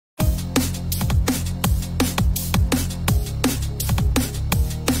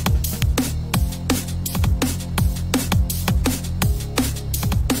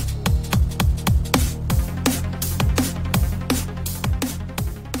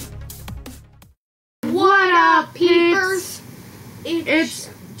It's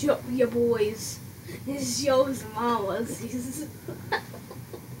your boys. It's Joe's Mama's.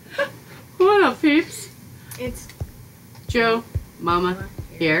 What up, peeps? It's Joe, Mama,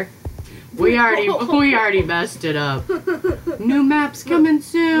 here. We already messed it up. New maps coming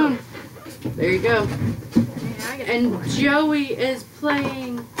soon. There you go. And Joey is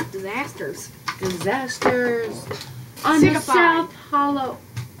playing Disasters on the Ziggified. South Hollow.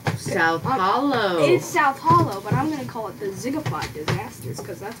 South Hollow. It's South Hollow, but I'm gonna call it the Ziggified Disasters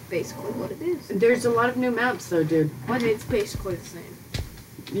because that's basically what it is. There's a lot of new maps though, dude. But it's basically the same.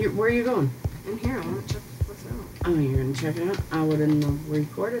 Where are you going? In here, I want to check what's out. Oh, you're gonna check it out? I wouldn't have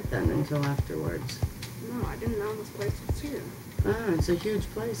recorded then until afterwards. No, I didn't know this place was here. Ah, it's a huge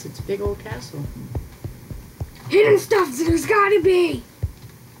place. It's a big old castle. Hidden stuff there's gotta be!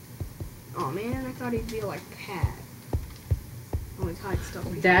 Oh man, I thought he'd be like Pat. Always hide stuff.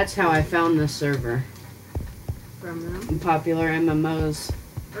 That's how I found this server. From them. Popular MMOs.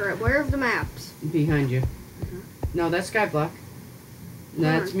 Alright, where's the maps? Behind you. No, that's Skyblock.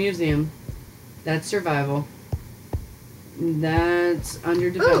 That's Museum. That's Survival. That's Under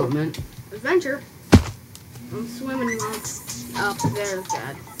Development. Adventure. I'm swimming up there,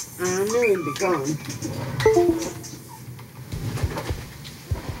 Dad. I knew he'd be gone.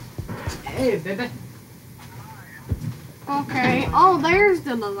 Hey, baby. Okay. Oh, there's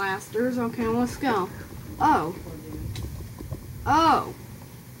the disasters. Okay, let's go. Oh. Oh.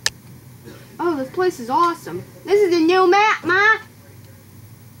 Oh, this place is awesome. This is a new map, Ma.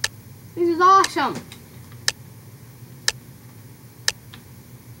 This is awesome.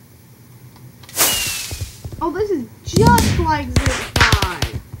 Oh, this is just like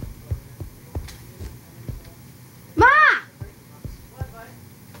Ziggified. Ma!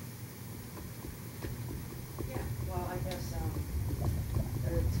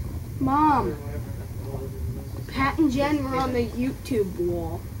 Mom, Pat and Jen were on the YouTube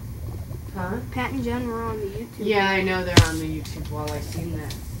wall. Huh? Pat and Jen were on the YouTube wall. Yeah, I know they're on the YouTube wall. I've seen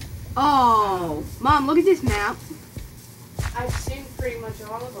that. Oh, Mom, look at this map. I've seen pretty much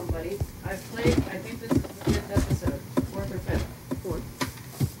all of them, buddy. I've played, I think this is the 5th episode. 4th or 5th. Fourth.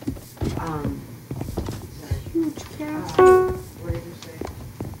 Sorry. Huge castle. What did you say?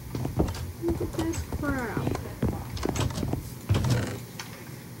 Look at this crowd.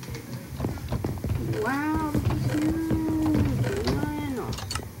 Wow, this is huge. Wow.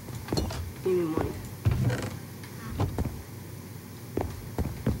 Give me money.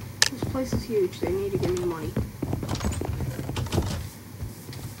 This place is huge. They need to give me money.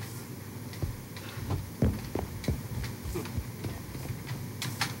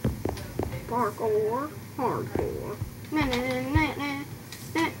 Parkour, hardcore. Na na na na na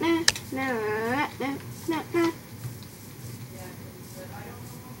na na na na na na.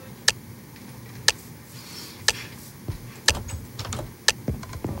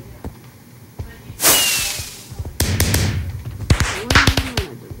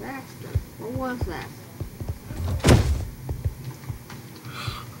 Disaster. What was that?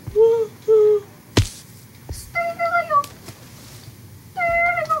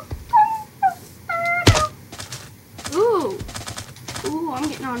 Ooh, I'm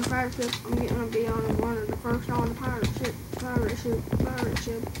getting on a pirate ship. I'm getting to be on one of the first on the pirate ship. Pirate ship. Pirate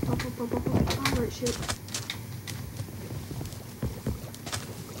ship. Pirate ship.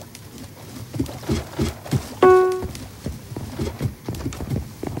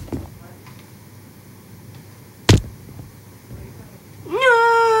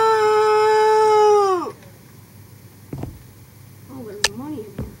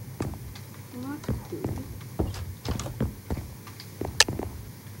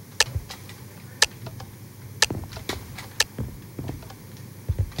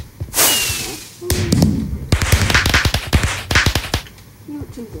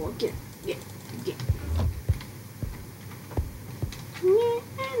 Get.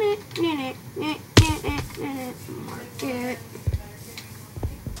 Market.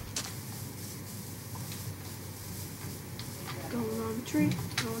 Going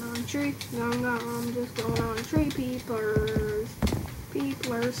on the tree. I'm just going on a tree. Peepers,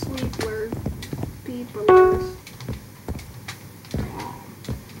 sweepers, peepers.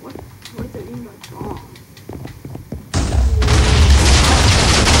 What does it mean by bomb?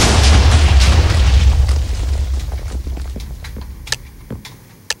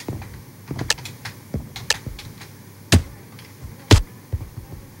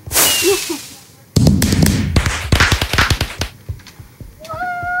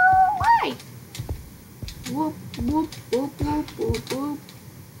 Whoop, whoop, whoop, whoop, whoop, whoop.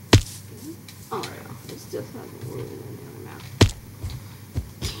 Oh yeah, it's just has a really good map.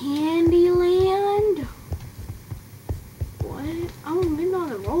 Candyland? What? I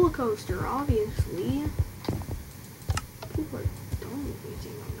coaster, obviously. People are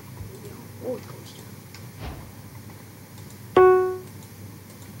dominating on the roller coaster.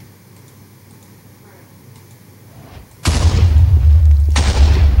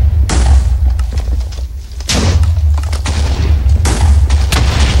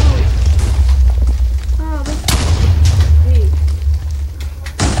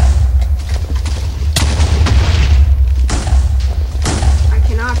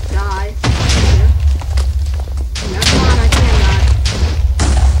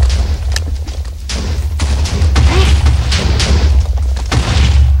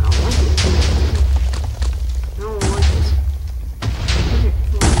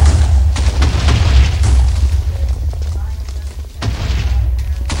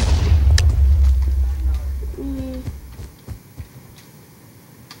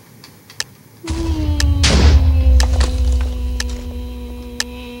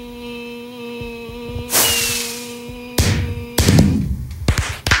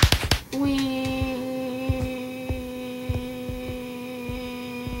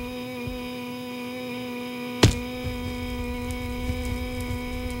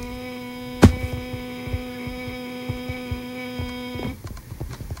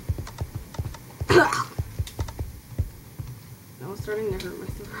 Now it's starting to hurt my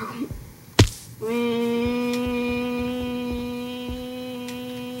throat.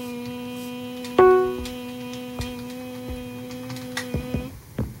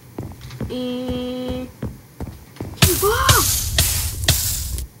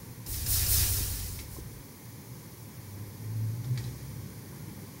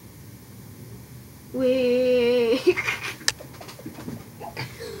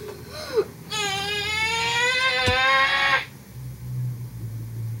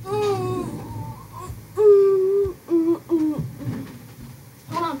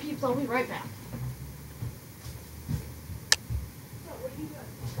 Hold on, peeps, I'll be right back.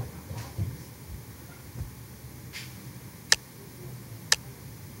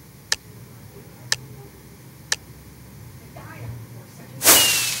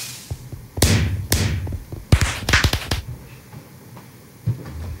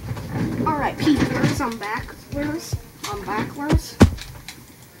 Alright, peepers, I'm backwards.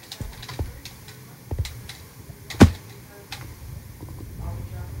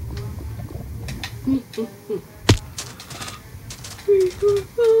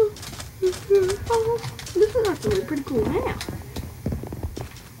 This is actually a pretty cool map.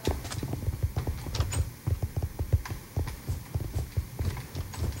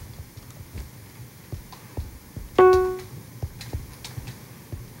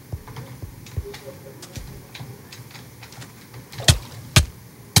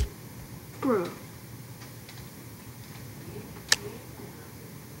 Bro.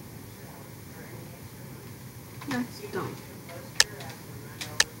 That's dumb.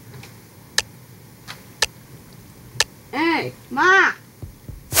 Hey, Ma!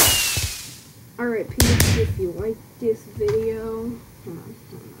 Alright, peeps, if you like this video... Hold on,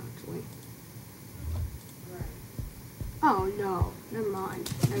 actually. Oh, no. Never mind,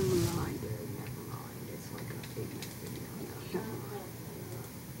 dude. Never mind. It's like a 8-minute video. No,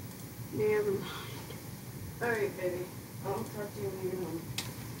 never mind. Alright, baby. I'll talk to you when you get home.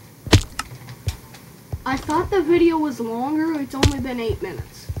 I thought the video was longer. It's only been 8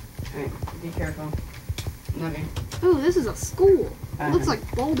 minutes. Alright, be careful. Love you. Ooh, this is a school. It looks like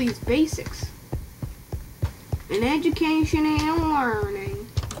Baldi's Basics. In education and learning.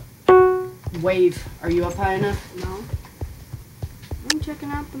 Wave. Are you up high enough? No. I'm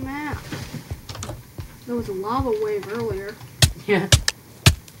checking out the map. There was a lava wave earlier. Yeah.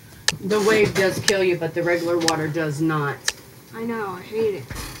 The wave does kill you, but the regular water does not. I know, I hate it.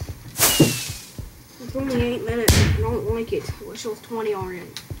 It's only 8 minutes. I don't like it. I wish it was 20 already.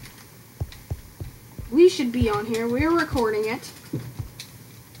 We should be on here. We're recording it.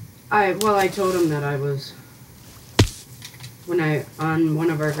 I told him that I was on one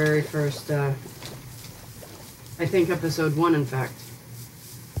of our very first I think episode 1, in fact.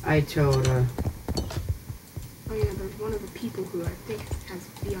 I told oh yeah, there's one of the people who I think has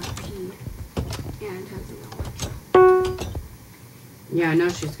VIP and has an Electra. Yeah, I know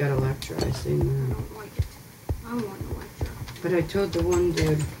she's got Electra. I seen I that. don't like it. I want Electra. But I told the one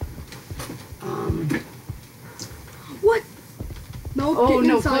dude. What? No, Oh get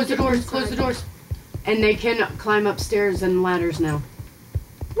no! inside, Close the get doors! inside. Close the doors! And they can climb upstairs and ladders now.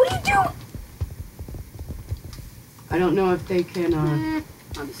 What are you doing? I don't know if they can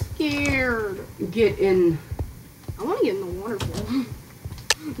I'm scared. get in. I want to get in the waterfall.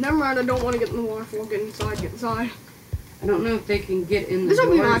 Never mind, I don't want to get in the waterfall. Get inside, get inside. I don't know if they can get in the This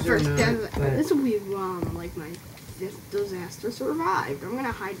will be my doors or first not, death. but- This will be like my fifth disaster survived. I'm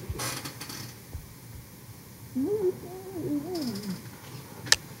gonna hide here.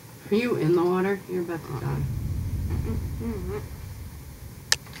 Are you in the water? You're about to die.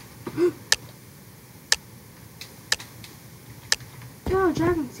 Oh,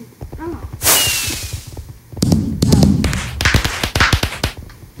 dragon seed. Oh.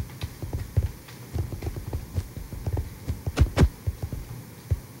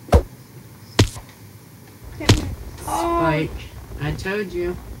 Spike. I told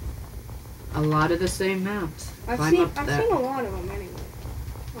you. A lot of the same maps. I've Climb seen up that. a lot of them anyway.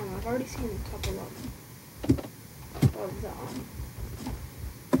 Oh, I've already seen a couple of them.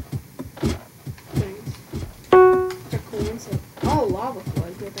 Things. It's a coincidence. Oh, lava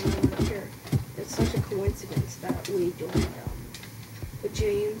flood. Good thing I went up here. It's such a coincidence that we joined with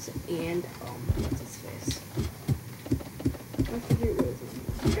James and what's his face? I forget what his name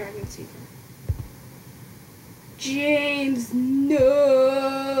is. Dragon Seeker. James,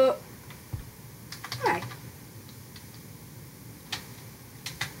 no. Hi.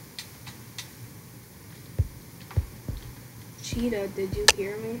 Cheetah, did you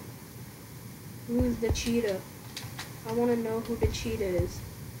hear me? Who is the cheetah? I want to know who the cheetah is.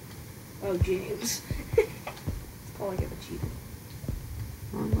 Oh, James. Let's call it a cheetah.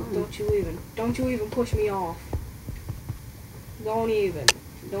 Don't you even push me off. Don't even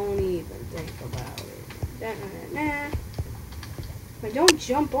think about it. Nah. But don't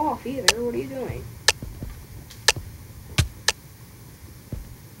jump off either. What are you doing?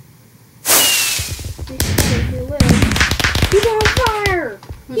 He's on fire!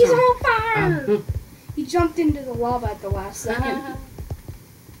 He's on fire! He jumped into the lava at the last second.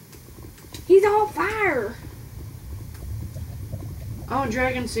 He's on fire! Oh,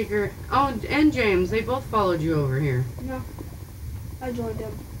 Dragon Seeker. Oh, and James. They both followed you over here. No. I joined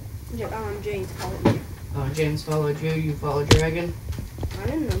him. James followed me. Oh, James followed you. You followed Dragon. I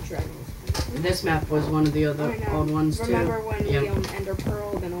didn't know Dragon was coming. This map was one of the other old ones too. Remember when we Ender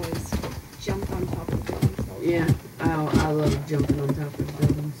Pearled and always jumped on top of buildings? Yeah, I love jumping on top of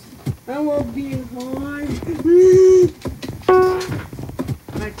buildings. I love being high.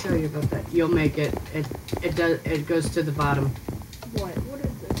 I tell you about that. You'll make it. It goes to the bottom. What? What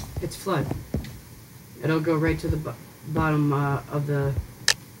is this? It's flood. It'll go right to the bottom of the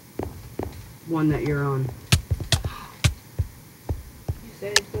one that you're on. You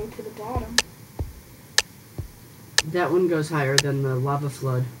said it's going to the bottom. That one goes higher than the lava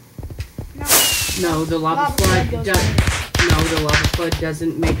flood. No. No, the lava flood goes does. higher. No, the lava flood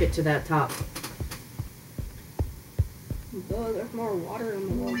doesn't make it to that top. Oh, there's more water in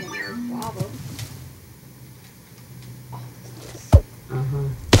the world than there's lava. Oh, this is...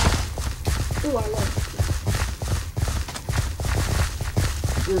 Ooh, I love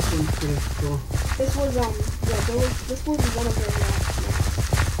This one's pretty cool. this. This was one of their maps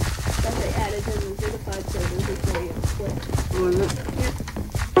that they added in the Ziggified server before you split. Was it? Yeah,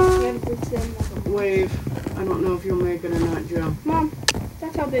 it's in like a Wave. I don't know if you'll make it or not, Joe. Mom,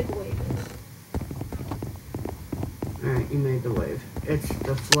 that's how big the wave is. Alright, you made the wave. It's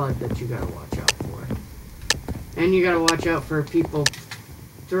the flood that you gotta watch out for. And you gotta watch out for people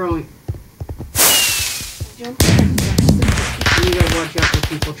throwing... Jump. And you gotta watch out for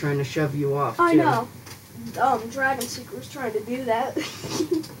people trying to shove you off, too. I know. Dragon Seeker was trying to do that.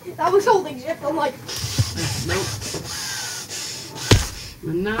 I was holding Jeff. I'm like... Nope.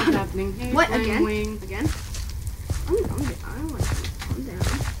 Not happening. Hey, What, Flame again? Wing. Again? I don't like to calm down.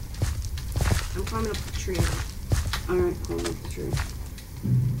 I'm climbing up the tree now. Alright, climb up the tree.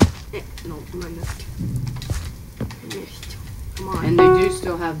 No, I missed. Come on. And they do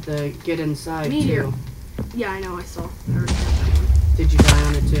still have the get inside, Meteor. too. Yeah, I know, I saw. I already got that one. Did you die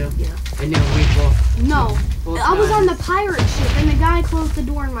on it, too? Yeah. And then we both... No. both I was on died. the pirate ship and the guy closed the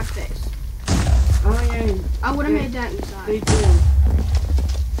door in my face. Oh, yeah. I would have They- made that inside. They do.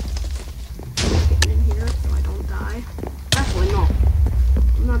 Getting in here so I don't die. Actually, no.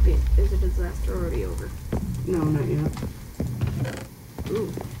 I'm not being... Is a disaster already over? No, not yet.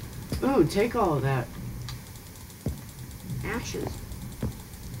 Ooh. Oh, take all of that. Ashes.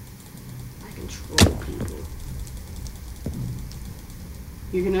 I control people.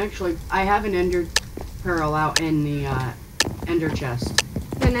 You can actually... I have an ender pearl out in the ender chest.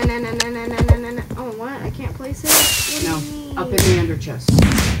 Oh, what? I can't place it? What do you mean? No, up in the ender chest.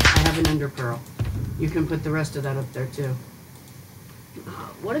 I have an ender pearl. You can put the rest of that up there, too.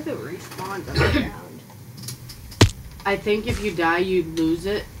 What if it respawns on the ground? I think if you die, you lose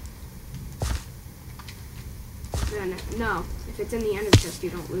it. then no. If it's in the ender chest, you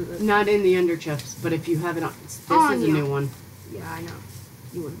don't lose it. Not in the ender chest, but if you have it on, this is a new one. Yeah, I know.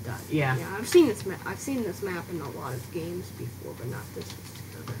 You would have died. Yeah. Yeah, I've seen this map. I've seen this map in a lot of games before, but not this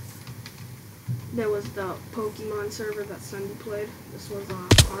server. There was the Pokemon server that Sunday played. This was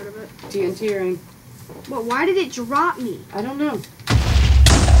part of it. TNT ring. Well, why did it drop me? I don't know. You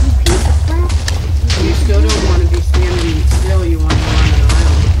piece of crap. You still don't want to be standing still. You want to run an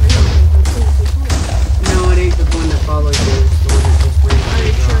island. No, it ain't the one that follows you. It's the one that just lands. Are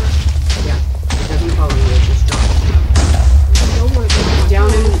you sure? Yeah. It doesn't follow you. It just drops. Down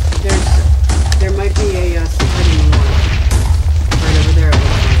in there might be a secret in the water. Right over there.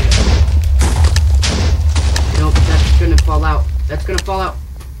 Nope, that's gonna fall out. That's gonna fall out.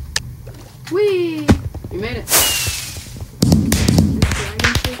 Whee! You made it. Is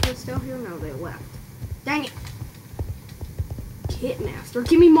Dragon Shaper still here? No, they left. Dang it! Kit Master,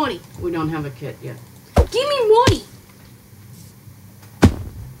 give me money! We don't have a kit yet. Give me money!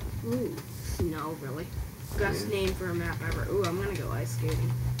 Ooh, snow, really? Best name for a map ever. Ooh, I'm gonna go ice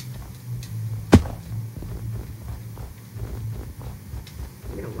skating. I'm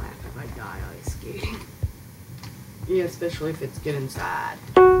gonna laugh if I die ice skating. Yeah, especially if it's get inside.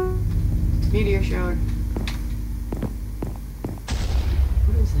 Meteor shower.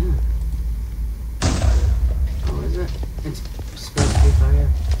 What is that? Oh, is it? It's supposed to be fire.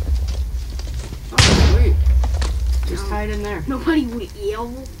 Oh, sweet. Just hide in there. Nobody would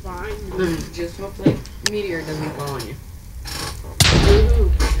ever find me. Just hopefully meteor doesn't fall on you.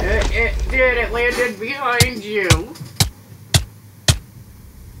 Ooh, it did. It landed behind you.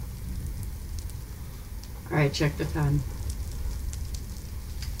 Alright, check the time.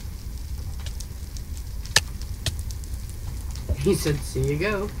 He said, see you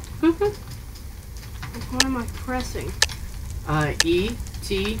go. What am I pressing? E,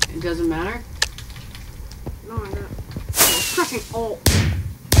 T, it doesn't matter. No, I'm not. I'm pressing Alt.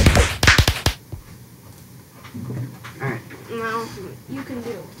 Alright. No, you can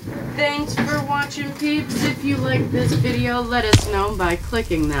do. Thanks for watching, peeps. If you like this video, let us know by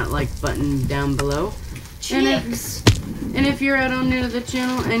clicking that like button down below. And if you're at all new to the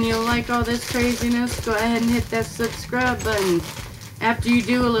channel and you like all this craziness, go ahead and hit that subscribe button. After you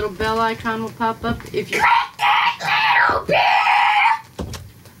do, a little bell icon will pop up. If you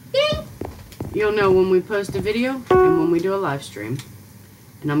you'll know when we post a video and when we do a live stream.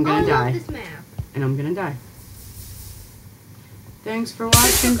 And I'm gonna die. This map. And I'm gonna die. Thanks for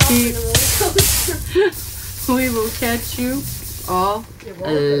watching, peeps. We will catch you all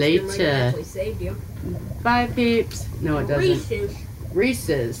later. Bye, peeps. No, it doesn't.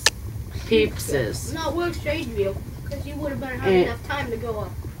 Reese's. Peepses. Not what saved you, because you would have better had enough time to go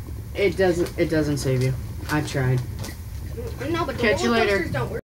up. It doesn't save you. I tried. No, but catch you later. Don't work.